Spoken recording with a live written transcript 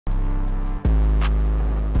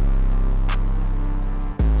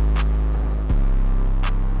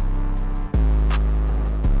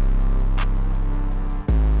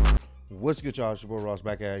What's good, y'all? It's your boy Ross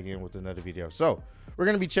back at it again with another video. So we're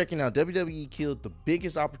gonna be checking out WWE killed the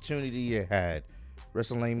biggest opportunity it had.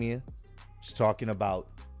 WrestleMania. It's talking about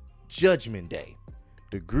Judgment Day,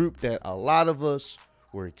 the group that a lot of us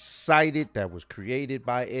were excited that was created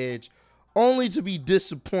by Edge, only to be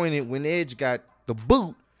disappointed when Edge got the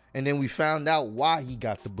boot, and then we found out why he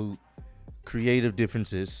got the boot. Creative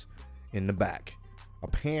differences in the back.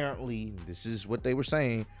 Apparently, this is what they were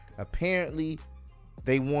saying. Apparently,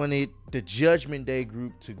 they wanted the Judgment Day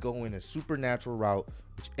group to go in a supernatural route,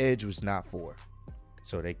 which Edge was not for.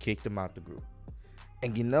 So they kicked him out the group.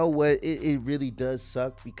 And you know what? It really does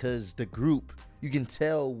suck because the group, you can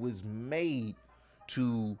tell, was made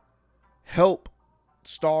to help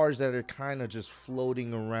stars that are kind of just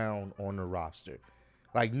floating around on the roster.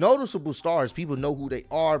 Like noticeable stars, people know who they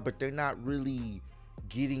are, but they're not really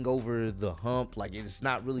getting over the hump. Like it's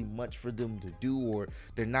not really much for them to do, or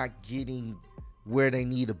they're not getting where they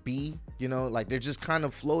need to be, you know, like they're just kind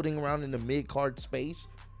of floating around in the mid-card space.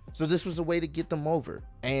 So this was a way to get them over,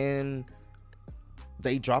 and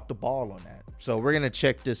they dropped the ball on that. So we're gonna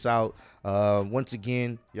check this out. Once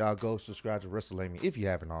again, y'all go subscribe to WrestleMania if you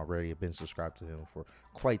haven't already. I've been subscribed to him for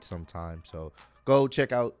quite some time, so go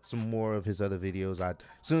check out some more of his other videos. As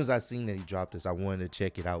soon as I seen that he dropped this, I wanted to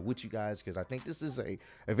check it out with you guys because I think this is a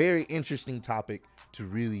very interesting topic to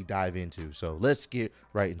really dive into. So let's get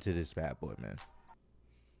right into this bad boy, man.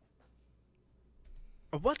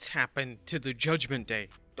 What's happened to the Judgment Day?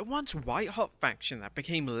 The once white-hot faction that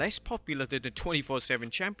became less popular than the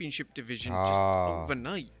 24/7 championship division just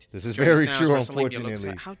overnight. This is very true, unfortunately. Looks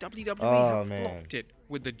at how WWE have man. blocked it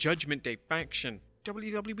with the Judgment Day faction.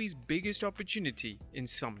 WWE's biggest opportunity in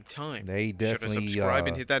some time. They definitely Be sure to subscribe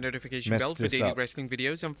and hit that notification bell for daily up. wrestling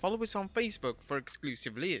videos, and follow us on Facebook for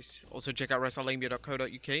exclusive lists. Also check out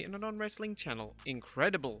WrestleMania.co.uk and a non-wrestling channel,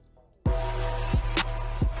 Incredible.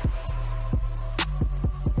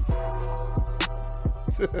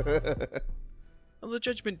 Well, the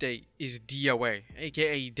Judgment Day is DOA,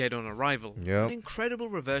 aka Dead on Arrival. Yep. An incredible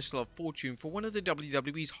reversal of fortune for one of the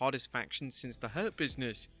WWE's hottest factions since the Hurt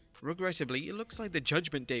Business. Regrettably, it looks like the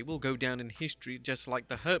Judgment Day will go down in history just like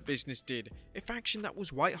the Hurt Business did, a faction that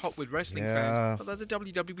was white hot with wrestling fans, but that the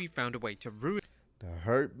WWE found a way to ruin. The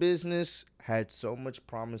Hurt Business had so much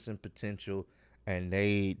promise and potential, and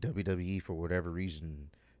WWE, for whatever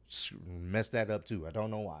reason, messed that up too. I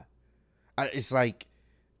don't know why. It's like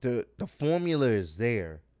the formula is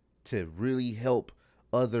there to really help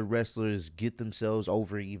other wrestlers get themselves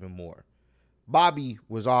over even more. Bobby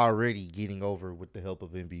was already getting over with the help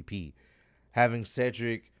of MVP. Having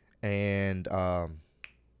Cedric and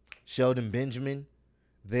Sheldon Benjamin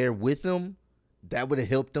there with him, that would have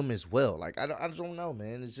helped them as well. Like, I don't know,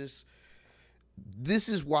 man. It's just, this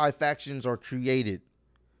is why factions are created.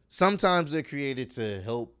 Sometimes they're created to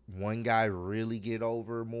help one guy really get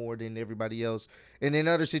over more than everybody else. And in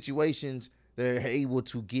other situations, they're able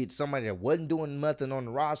to get somebody that wasn't doing nothing on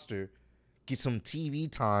the roster, get some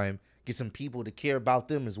TV time, get some people to care about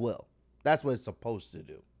them as well. That's what it's supposed to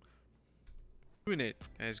do. It.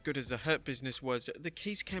 As good as the Hurt Business was, the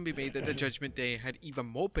case can be made that the Judgment Day had even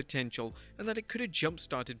more potential and that it could have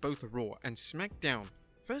jump-started both Raw and SmackDown.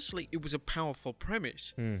 Firstly, it was a powerful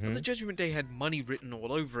premise, but the Judgment Day had money written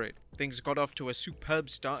all over it. Things got off to a superb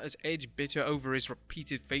start as Edge, bitter over his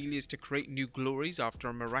repeated failures to create new glories after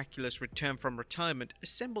a miraculous return from retirement,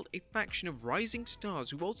 assembled a faction of rising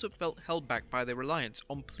stars who also felt held back by their reliance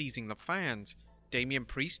on pleasing the fans. Damian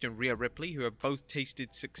Priest and Rhea Ripley, who have both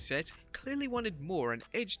tasted success, clearly wanted more, and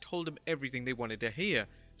Edge told them everything they wanted to hear.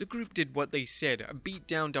 The group did what they said, and beat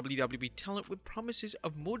down WWE talent with promises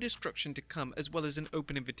of more destruction to come, as well as an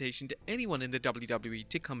open invitation to anyone in the WWE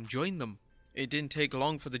to come join them. It didn't take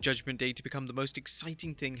long for the Judgment Day to become the most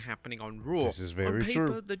exciting thing happening on Raw. This is very on paper,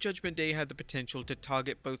 true. The Judgment Day had the potential to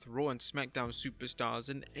target both Raw and SmackDown superstars,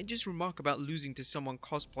 and Edge's remark about losing to someone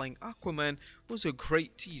cosplaying Aquaman was a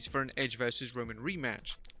great tease for an Edge vs Roman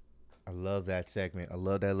rematch. I love that segment. I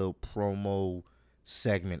love that little promo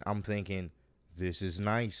segment. I'm thinking, this is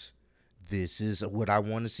nice. This is what I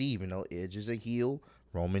want to see. Even though Edge is a heel,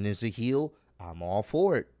 Roman is a heel, I'm all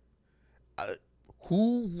for it.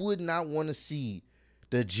 Who would not want to see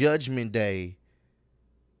the Judgment Day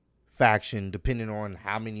faction, depending on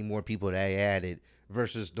how many more people they added,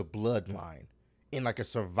 versus the Bloodline in like a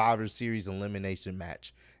Survivor Series elimination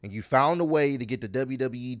match? And you found a way to get the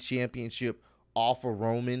WWE Championship off of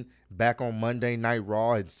Roman back on Monday Night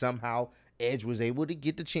Raw, and somehow Edge was able to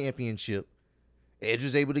get the championship. Edge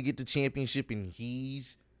was able to get the championship, and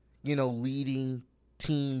he's, you know, leading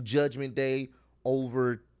Team Judgment Day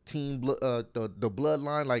over Team the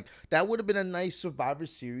Bloodline. Like, that would have been a nice Survivor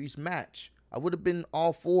Series match. I would have been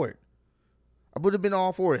all for it. I would have been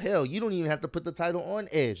all for it. Hell, you don't even have to put the title on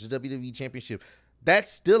Edge, the WWE Championship.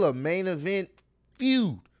 That's still a main event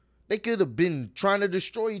feud. They could have been trying to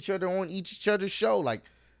destroy each other on each other's show. Like,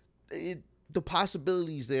 the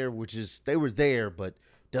possibilities there were just, they were there, but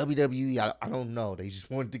WWE, I don't know. They just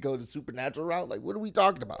wanted to go the supernatural route. Like, what are we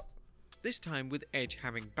talking about? This time with Edge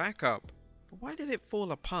having backup. But why did it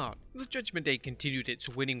fall apart? The Judgment Day continued its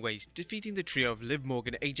winning ways, defeating the trio of Liv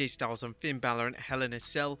Morgan, AJ Styles and Finn Balor and Hell in a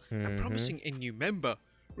Cell, and promising a new member.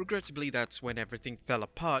 Regrettably, that's when everything fell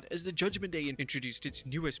apart, as the Judgment Day introduced its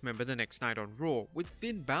newest member the next night on Raw, with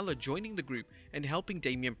Finn Balor joining the group and helping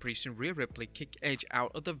Damian Priest and Rhea Ripley kick Edge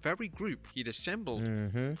out of the very group he'd assembled.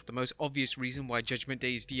 The most obvious reason why Judgment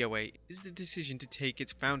Day is DOA is the decision to take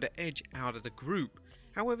its founder Edge out of the group.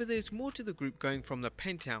 However, there's more to the group going from the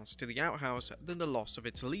penthouse to the outhouse than the loss of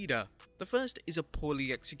its leader. The first is a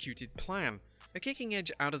poorly executed plan. Kicking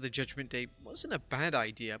Edge out of the Judgment Day wasn't a bad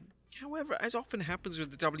idea. However, as often happens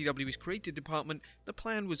with the WWE's creative department, the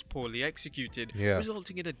plan was poorly executed,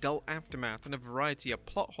 resulting in a dull aftermath and a variety of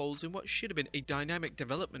plot holes in what should have been a dynamic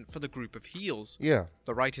development for the group of heels. The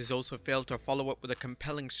writers also failed to follow up with a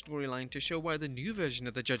compelling storyline to show why the new version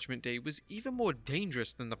of the Judgment Day was even more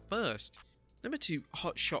dangerous than the first. Number 2,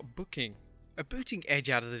 hotshot booking. Booting Edge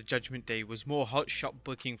out of the Judgment Day was more hotshot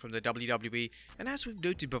booking from the WWE, and as we've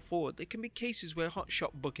noted before, there can be cases where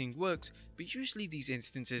hotshot booking works, but usually these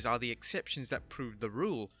instances are the exceptions that prove the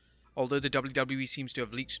rule. Although the WWE seems to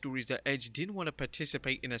have leaked stories that Edge didn't want to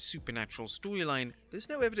participate in a supernatural storyline, there's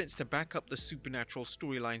no evidence to back up the supernatural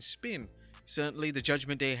storyline spin. Certainly, the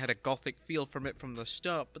Judgment Day had a gothic feel from it from the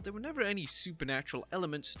start, but there were never any supernatural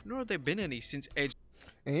elements, nor have there been any since Edge.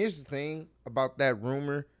 And here's the thing about that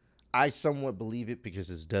rumor. I somewhat believe it because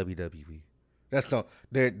it's WWE. That's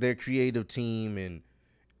their creative team, and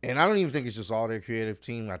I don't even think it's just all their creative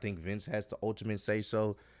team. I think Vince has the ultimate say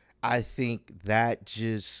so. I think that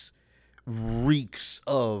just reeks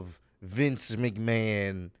of Vince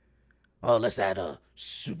McMahon. Oh, let's add a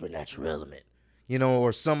supernatural element, you know,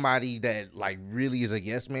 or somebody that like really is a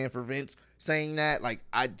yes man for Vince saying that. Like,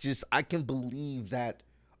 I can believe that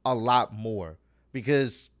a lot more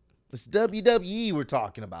because it's WWE we're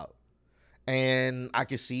talking about. And I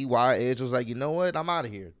could see why Edge was like, you know what? I'm out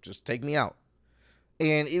of here. Just take me out.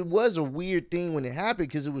 And it was a weird thing when it happened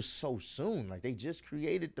because it was so soon. Like, they just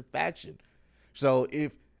created the faction. So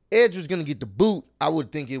if Edge was going to get the boot, I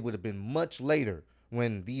would think it would have been much later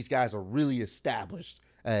when these guys are really established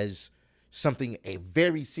as something, a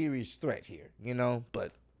very serious threat here, you know?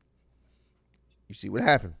 But you see what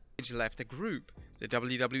happened. Edge left the group. The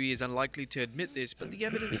WWE is unlikely to admit this, but the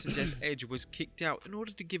evidence suggests Edge was kicked out in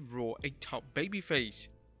order to give Raw a top babyface.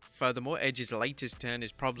 Furthermore, Edge's latest turn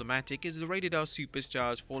is problematic as the rated R superstar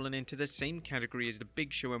has fallen into the same category as the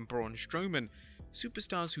Big Show and Braun Strowman,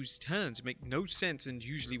 superstars whose turns make no sense and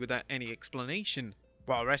usually without any explanation.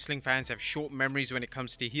 While wrestling fans have short memories when it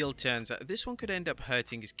comes to heel turns, this one could end up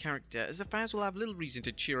hurting his character, as the fans will have little reason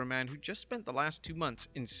to cheer a man who just spent the last 2 months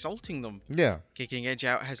insulting them. Kicking Edge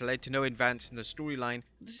out has led to no advance in the storyline.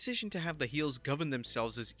 The decision to have the heels govern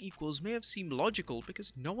themselves as equals may have seemed logical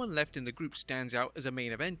because no one left in the group stands out as a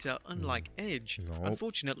main eventer, unlike Edge.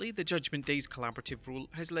 Unfortunately, the Judgment Day's collaborative rule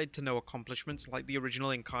has led to no accomplishments like the original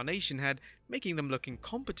incarnation had, making them look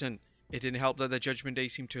incompetent. It didn't help that the Judgment Day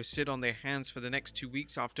seemed to sit on their hands for the next 2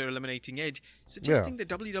 weeks after eliminating Edge, suggesting the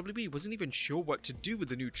WWE wasn't even sure what to do with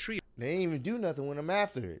the new trio. They didn't even do nothing with them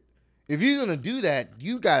after it. If you're going to do that,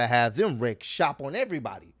 you got to have them wreck shop on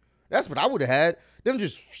everybody. That's what I would have had. Them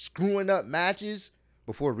just screwing up matches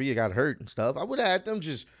before Rhea got hurt and stuff. I would have had them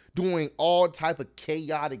just doing all type of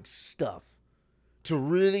chaotic stuff to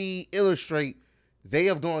really illustrate they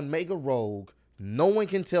have gone mega rogue. No one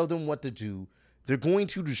can tell them what to do. They're going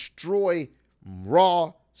to destroy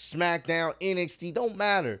Raw, SmackDown, NXT, don't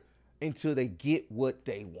matter, until they get what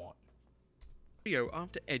they want.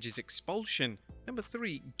 After Edge's expulsion. Number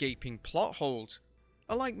 3, gaping plot holes.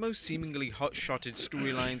 Unlike most seemingly hot-shotted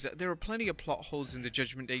storylines, there are plenty of plot holes in the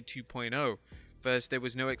Judgment Day 2.0. First, there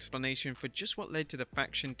was no explanation for just what led to the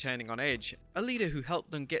faction turning on Edge, a leader who helped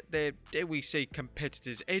them get their, dare we say,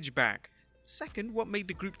 competitor's edge back. Second, what made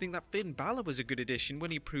the group think that Finn Balor was a good addition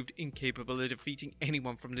when he proved incapable of defeating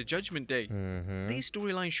anyone from the Judgment Day? These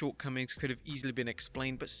storyline shortcomings could have easily been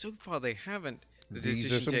explained, but so far they haven't. The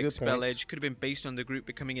decision to expel Edge could have been based on the group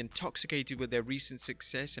becoming intoxicated with their recent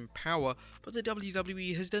success and power, but the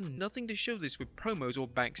WWE has done nothing to show this with promos or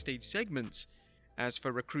backstage segments. As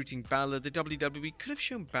for recruiting Balor, the WWE could have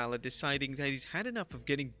shown Balor deciding that he's had enough of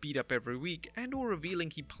getting beat up every week and or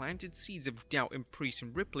revealing he planted seeds of doubt in Priest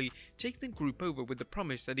and Ripley, taking the group over with the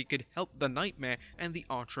promise that he could help the Nightmare and the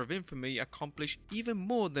Archer of Infamy accomplish even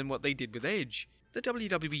more than what they did with Edge. The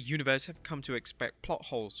WWE Universe have come to expect plot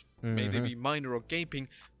holes, may they be minor or gaping,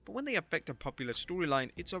 but when they affect a popular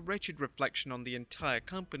storyline, it's a wretched reflection on the entire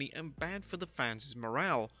company and bad for the fans'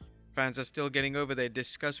 morale. Fans are still getting over their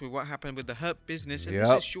disgust with what happened with the Hurt Business, and this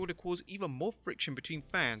is sure to cause even more friction between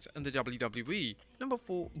fans and the WWE. Number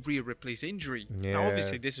 4, Rhea Ripley's injury. Now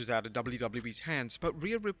obviously this was out of WWE's hands, but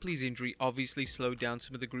Rhea Ripley's injury obviously slowed down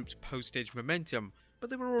some of the group's post-Edge momentum, but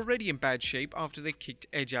they were already in bad shape after they kicked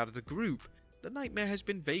Edge out of the group. The Nightmare has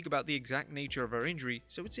been vague about the exact nature of her injury,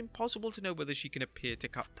 so it's impossible to know whether she can appear to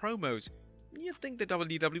cut promos. You'd think the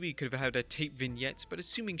WWE could have had her tape vignettes, but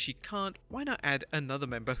assuming she can't, why not add another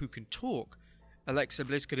member who can talk? Alexa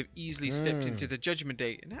Bliss could have easily stepped into the Judgment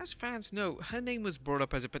Day, and as fans know, her name was brought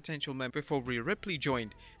up as a potential member before Rhea Ripley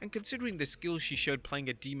joined, and considering the skills she showed playing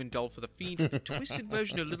a demon doll for The Fiend, a twisted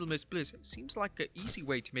version of Little Miss Bliss seems like an easy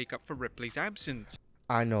way to make up for Ripley's absence.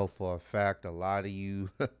 I know for a fact a lot of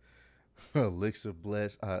you Alexa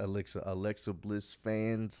Bliss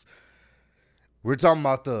fans, we're talking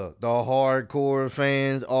about the hardcore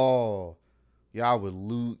fans. Oh, y'all would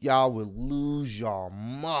lose your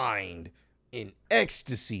mind in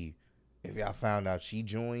ecstasy if y'all found out she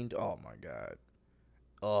joined. Oh my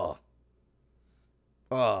God.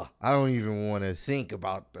 I don't even want to think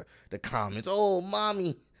about the comments. Oh,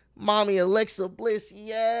 mommy Alexa Bliss,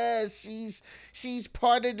 yes, she's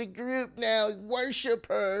part of the group now. Worship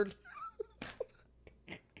her.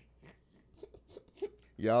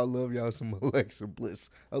 Y'all love y'all some Alexa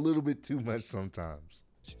Bliss a little bit too much sometimes.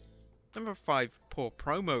 Number 5, poor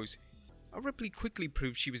promos. Ripley quickly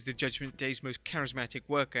proved she was the Judgment Day's most charismatic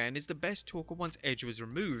worker and is the best talker once Edge was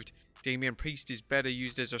removed. Damian Priest is better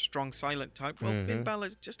used as a strong silent type, while Finn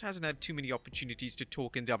Balor just hasn't had too many opportunities to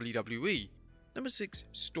talk in WWE. Number 6,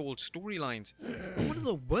 stalled storylines. One of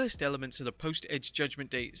the worst elements of the post-Edge Judgment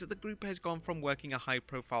Day is that the group has gone from working a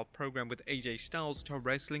high-profile program with AJ Styles to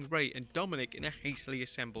wrestling Rey and Dominic in a hastily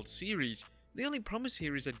assembled series. The only promise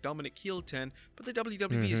here is a Dominic heel turn, but the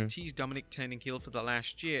WWE has teased Dominic turning heel for the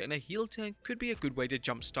last year, and a heel turn could be a good way to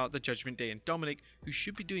jumpstart the Judgment Day and Dominic, who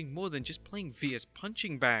should be doing more than just playing Via's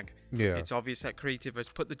punching bag. It's obvious that creative has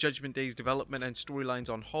put the Judgment Day's development and storylines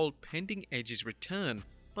on hold pending Edge's return.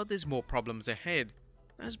 But there's more problems ahead.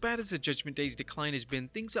 As bad as the Judgment Day's decline has been,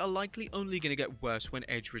 things are likely only going to get worse when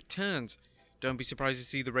Edge returns. Don't be surprised to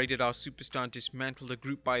see the Rated R superstar dismantle the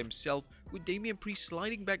group by himself, with Damian Priest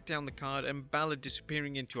sliding back down the card and Balor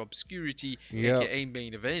disappearing into obscurity, aka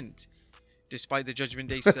main event. Despite the Judgment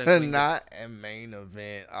Day circling not a main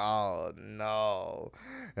event. Oh no.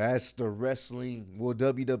 That's the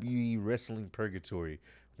WWE wrestling purgatory.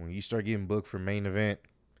 When you start getting booked for main event,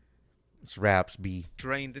 it's raps B.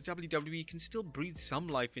 Drained, the WWE can still breathe some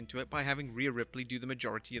life into it by having Rhea Ripley do the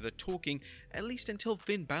majority of the talking, at least until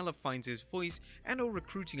Finn Balor finds his voice, and or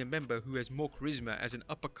recruiting a member who has more charisma as an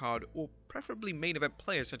upper card or preferably main event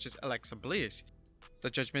player such as Alexa Bliss.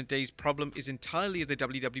 The Judgment Day's problem is entirely of the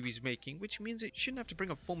WWE's making, which means it shouldn't have to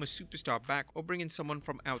bring a former superstar back or bring in someone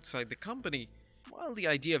from outside the company. While the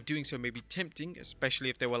idea of doing so may be tempting,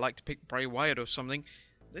 especially if they were like to pick Bray Wyatt or something,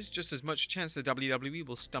 there's just as much chance the WWE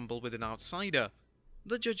will stumble with an outsider.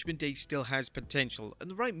 The Judgment Day still has potential, and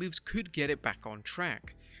the right moves could get it back on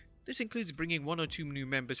track. This includes bringing 1 or 2 new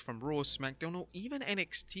members from Raw, SmackDown, or even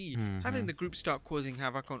NXT, having the group start causing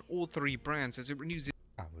havoc on all 3 brands as it renews it.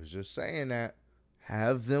 I was just saying that.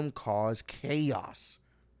 Have them cause chaos.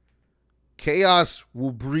 Chaos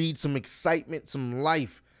will breed some excitement, some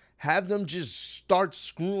life. Have them just start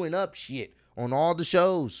screwing up shit on all the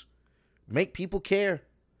shows. Make people care.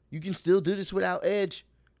 You can still do this without Edge.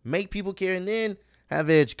 Make people care and then have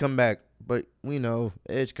Edge come back. But we know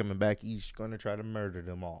Edge coming back, he's going to try to murder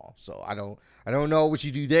them all. So I don't know what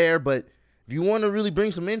you do there, but if you want to really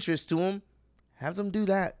bring some interest to them, have them do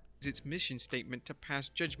that. Its mission statement to pass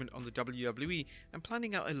judgment on the WWE and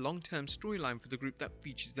planning out a long-term storyline for the group that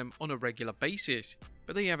features them on a regular basis.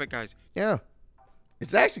 But there you have it, guys. Yeah.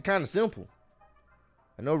 It's actually kind of simple.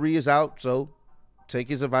 I know Rhea's out, so take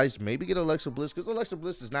his advice. Maybe get Alexa Bliss, because Alexa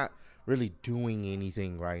Bliss is not really doing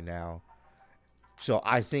anything right now. So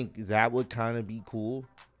I think that would kind of be cool,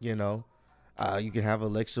 you know. You can have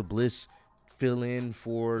Alexa Bliss fill in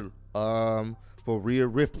for Rhea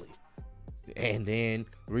Ripley. And then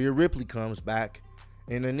Rhea Ripley comes back.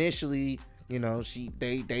 And initially, you know,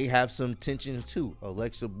 they have some tension too,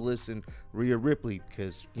 Alexa Bliss and Rhea Ripley,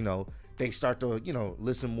 because, you know, they start to, you know,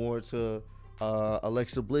 listen more to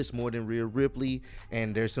Alexa Bliss more than Rhea Ripley,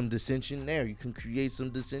 and there's some dissension there. You can create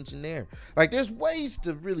some dissension there. Like, there's ways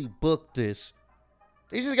to really book this.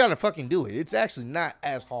 They just gotta fucking do it. It's actually not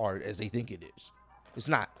as hard as they think it is. It's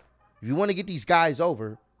not. If you want to get these guys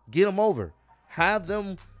over, get them over. Have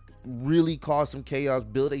them really cause some chaos.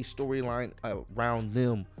 Build a storyline around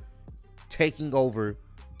them taking over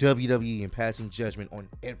WWE and passing judgment on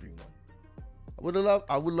everyone.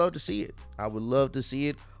 I would love to see it. I would love to see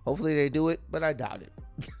it. Hopefully they do it, but I doubt it.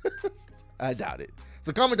 I doubt it.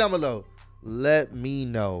 So comment down below. Let me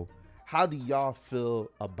know, how do y'all feel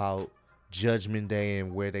about Judgment Day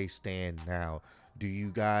and where they stand now? Do you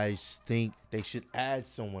guys think they should add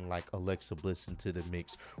someone like Alexa Bliss into the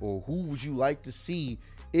mix? Or who would you like to see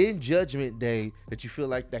in Judgment Day that you feel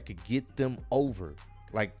like that could get them over?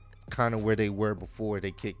 Like kind of where they were before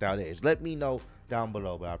they kicked out Edge. Let me know down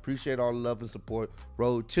below. But I appreciate all the love and support.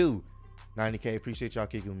 Road to 90K. Appreciate y'all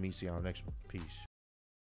kicking with me. See y'all next one. Peace.